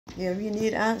Yeah, we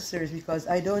need answers because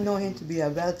I don't know him to be a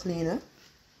well cleaner.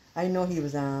 I know he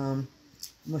was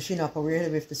machine operator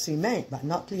with the cement, but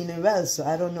not cleaning wells, so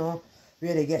I don't know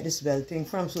where they get this well thing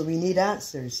from. So we need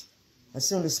answers as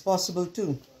soon as possible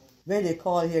too. When they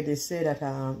call here, they say that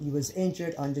he was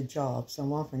injured on the job.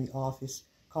 Someone from the office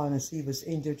called and said he was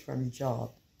injured from the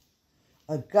job.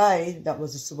 A guy that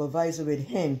was a supervisor with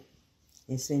him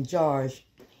in St. George,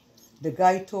 the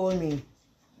guy told me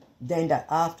then that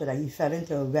after that he fell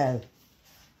into a well.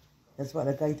 That's what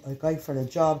a guy for the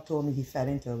job told me, he fell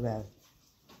into a well.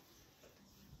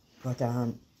 But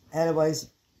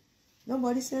otherwise,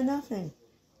 nobody said nothing.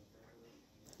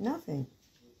 Nothing.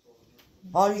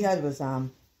 All we had was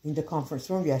in the conference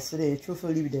room yesterday,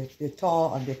 truthfully, the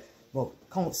talk and the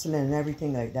counseling and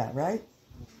everything like that, right?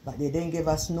 But they didn't give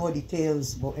us no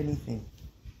details about anything.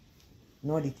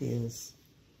 No details.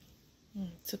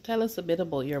 So tell us a bit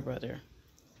about your brother.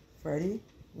 Freddie,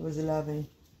 he was loving.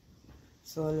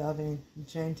 So loving,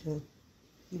 gentle.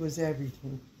 He was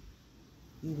everything.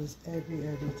 He was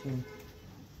everything.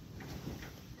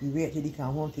 We waited till he came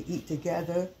home to eat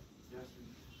together.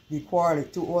 We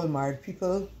quarreled, two old married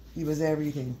people. He was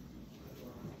everything.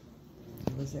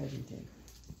 He was everything.